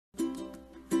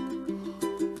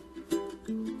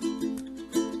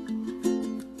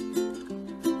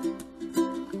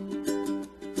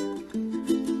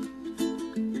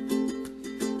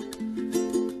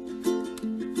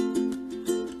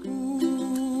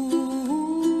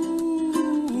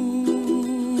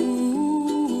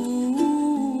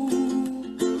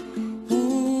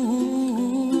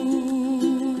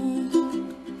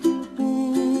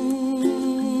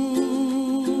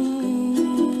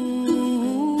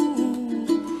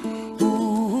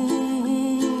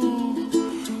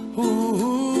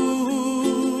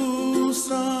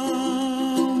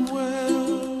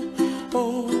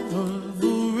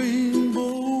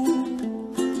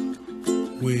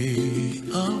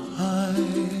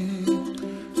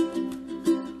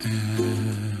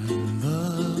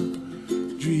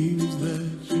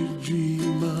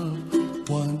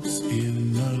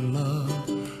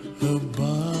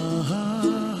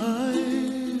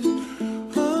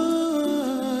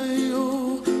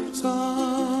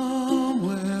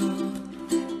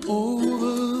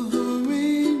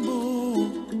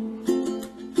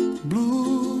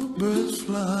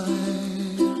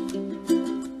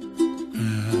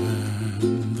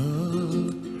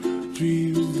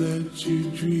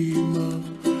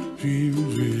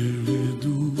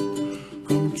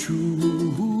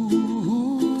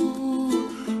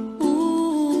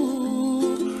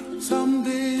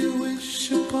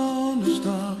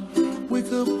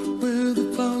up where the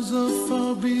clouds are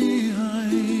far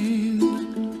behind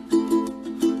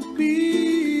me,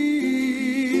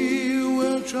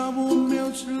 where trouble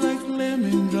melts like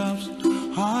lemon drops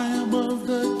high above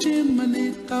the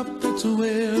chimney top. That's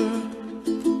where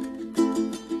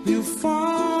you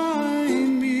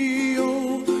find me,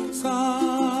 oh,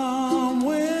 somewhere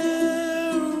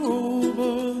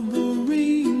over the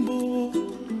rainbow.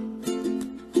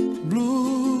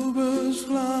 Bluebirds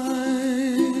fly,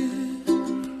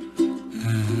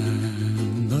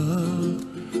 and the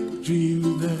dream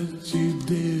that you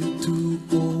dare to,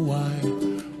 oh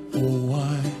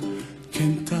why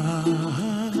can't I?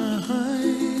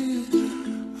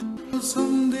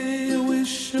 Someday I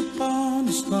wish upon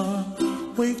a star,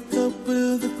 wake up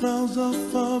where the clouds are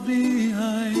far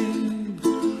behind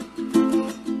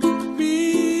me,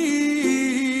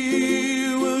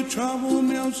 where trouble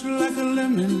melts like a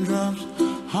lemon drops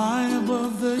high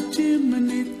above the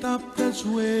chimney top. That's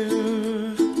where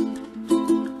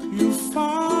you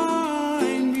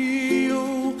find me,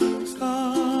 oh,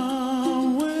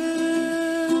 somewhere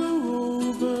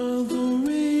over the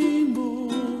rainbow,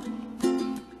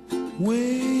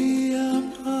 way up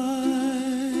high.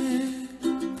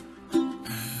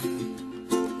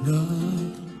 And the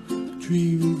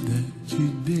dream that you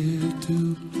dare to,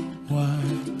 why,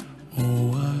 oh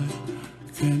why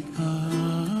can't I?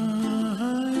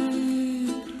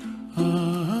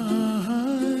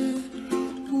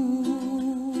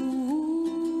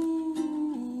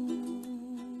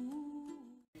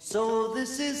 So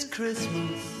this is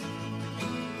Christmas,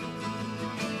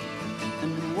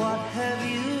 and what have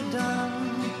you done?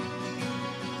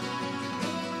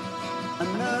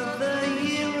 Another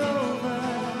year over,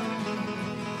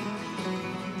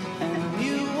 and a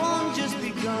new one just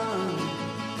begun.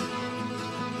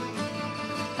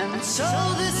 And so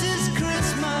this is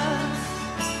Christmas.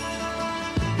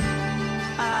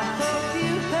 I hope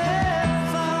you had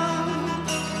fun.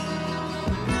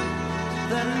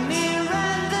 The near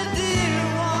and the dear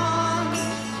one,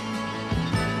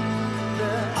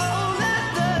 the old and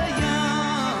the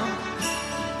young.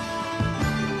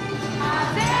 A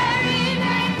very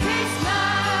Merry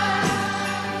Christmas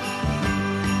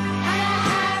and a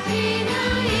Happy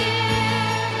New Year.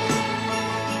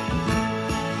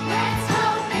 Let's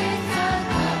hope it's a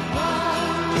good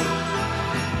one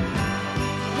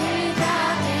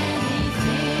without any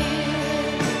fear.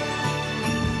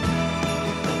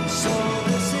 So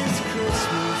this is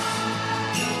Christmas,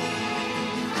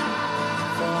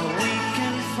 for weak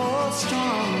and for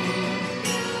strong,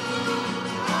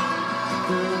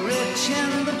 the rich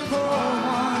and the poor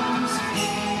ones.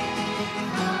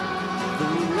 The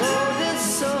road is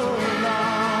so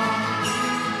long,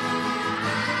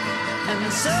 and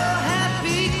so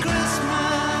happy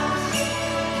Christmas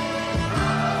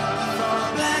for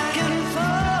black and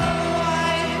for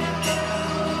white,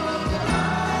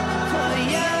 for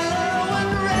yellow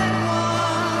and red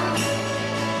one.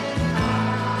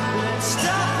 Let's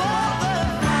stop all the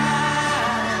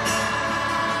fight.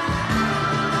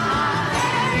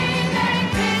 Very Merry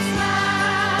Christmas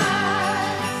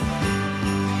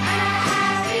and a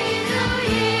Happy New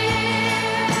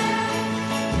Year.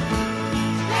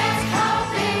 Let's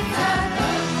hope it's a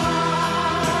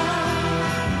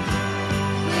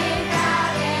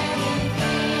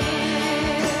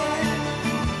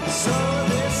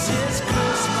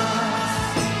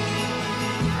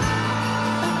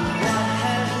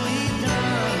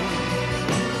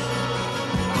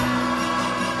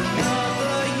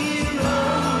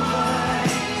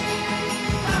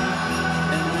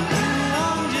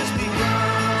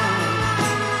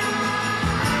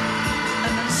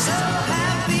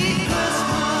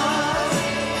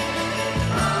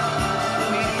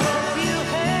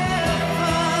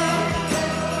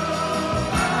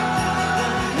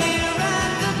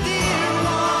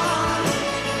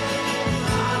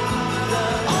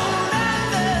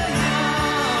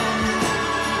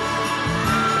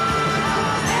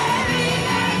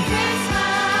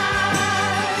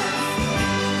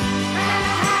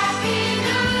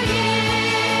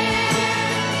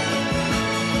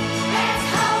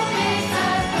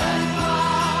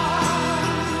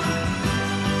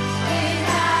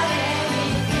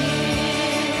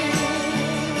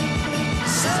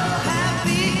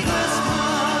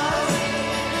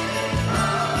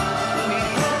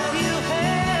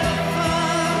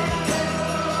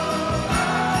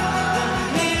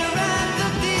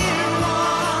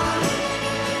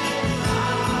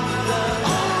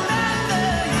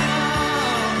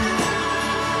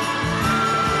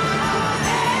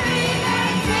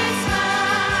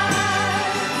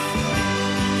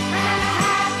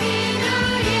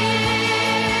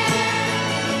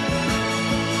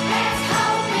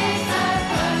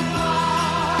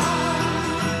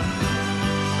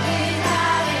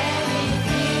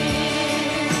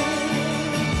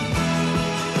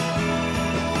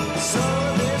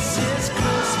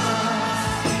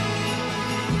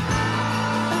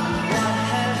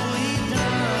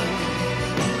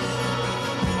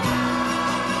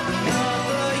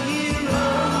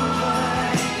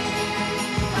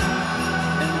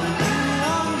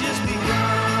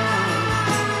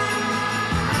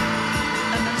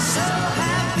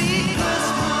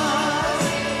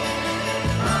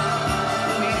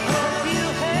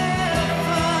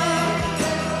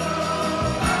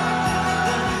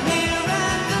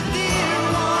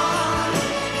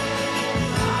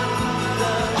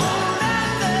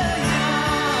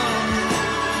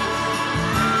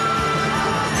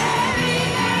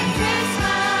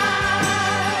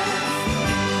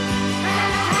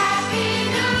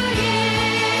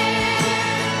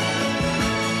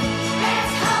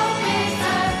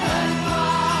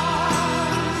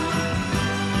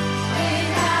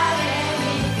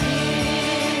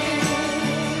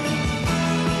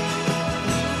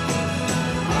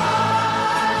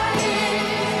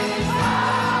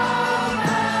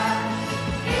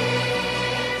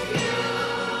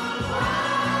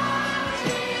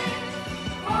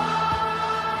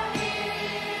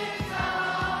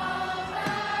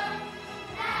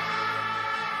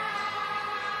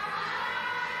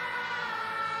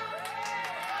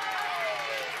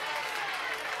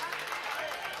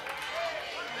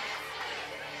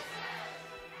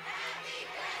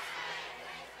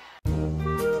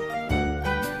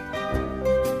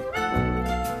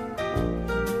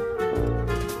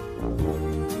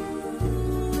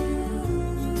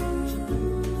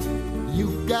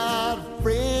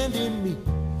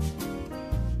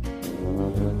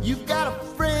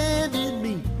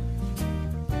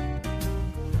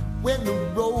when the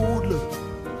road looks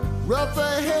rough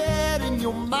ahead and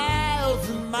you're miles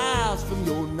and miles from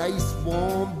your nice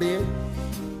warm bed.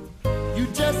 You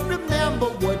just remember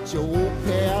what your old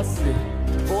past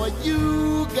said. Boy,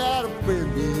 you got a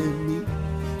friend in me.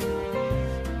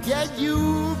 Yeah,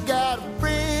 you got a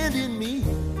friend in me.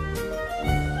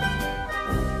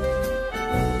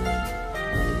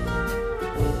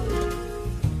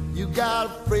 You got a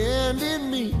friend in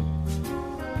me.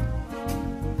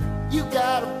 You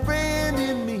got a friend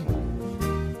in me.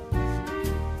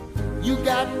 You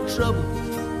got trouble,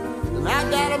 and I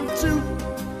got them too.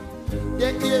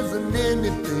 There isn't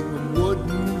anything I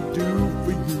wouldn't do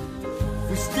for you.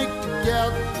 We stick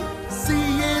together,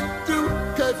 see it through,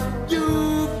 'cause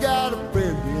you've got a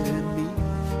friend in me.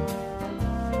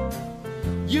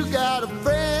 You got a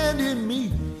friend in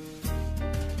me.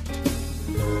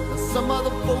 Now, some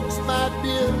other folks might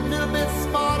be a little bit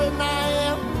smarter than I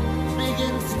am, big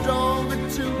and stronger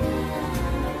too,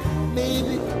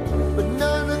 maybe, but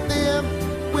none of them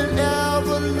will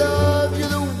ever love you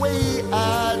the way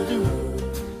I do.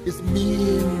 It's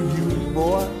me and you,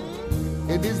 boy,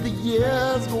 and as the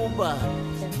years go by,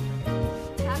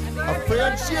 our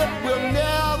friendship will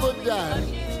never die.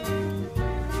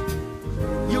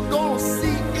 You're gonna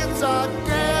see it's our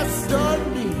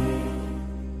destiny.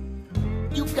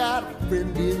 You got a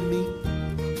friend in me.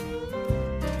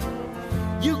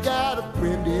 You got a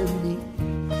friend in me.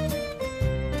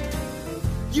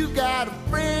 You got a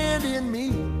friend in me.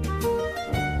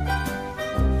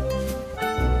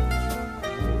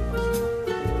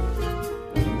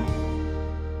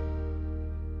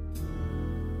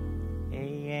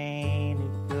 Hey, ain't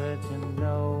it good to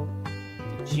know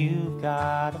that you've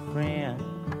got a friend?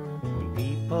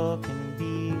 People can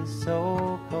be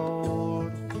so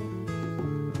cold.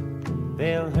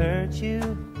 They'll hurt you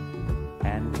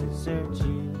and desert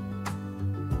you.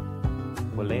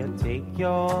 Well, they'll take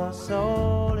your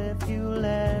soul if you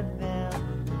let them.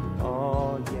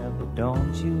 Oh yeah, but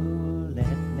don't you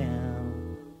let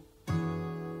them.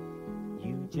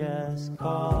 You just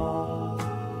call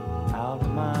out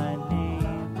my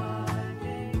name,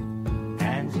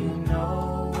 and you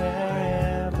know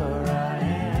wherever I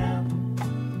am,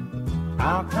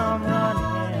 I'll come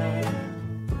running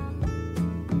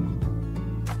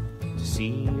to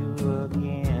see you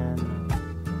again.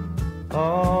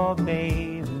 Oh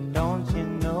babe, don't you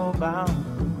know about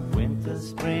winter,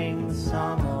 spring,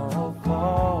 summer, or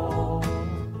fall?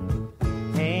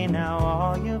 Hey, now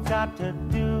all you've got to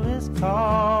do is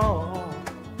call.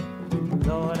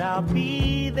 Lord, I'll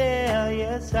be there,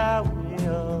 yes I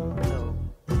will.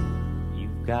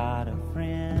 You've got a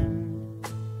friend.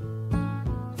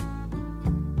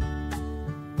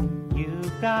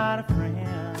 You've got a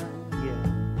friend, yeah.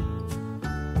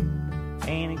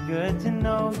 Ain't it good to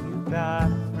know you've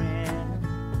got a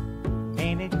friend?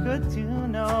 Ain't it good to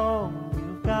know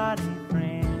you've got a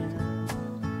friend?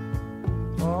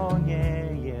 Oh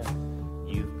yeah, yeah,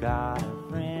 you've got a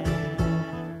friend.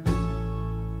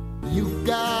 You've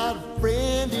got a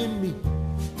friend in me.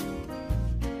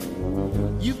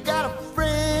 You've got a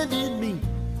friend in me.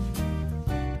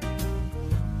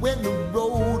 When the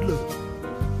road looks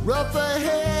rough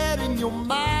ahead and you're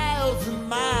miles and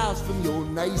miles from your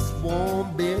nice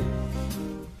warm bed,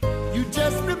 you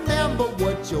just remember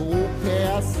what your old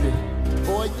past said.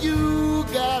 Boy, you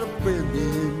got a friend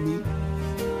in me.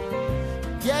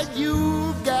 Yeah,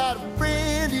 you got a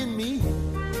friend in me.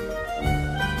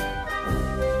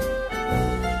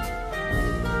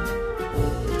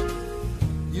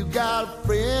 You got a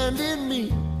friend in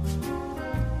me.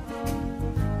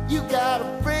 You got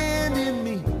a friend in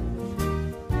me.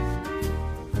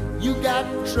 You got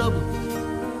trouble,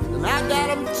 and I got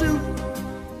them too.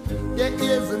 There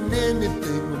isn't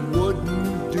anything I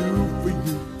wouldn't do for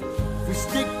you. We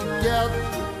stick together,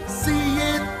 see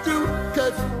it through,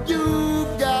 'cause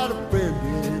you've got a friend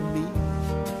in me.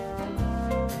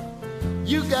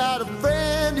 You got a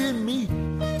friend in me.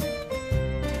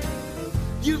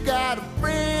 You got a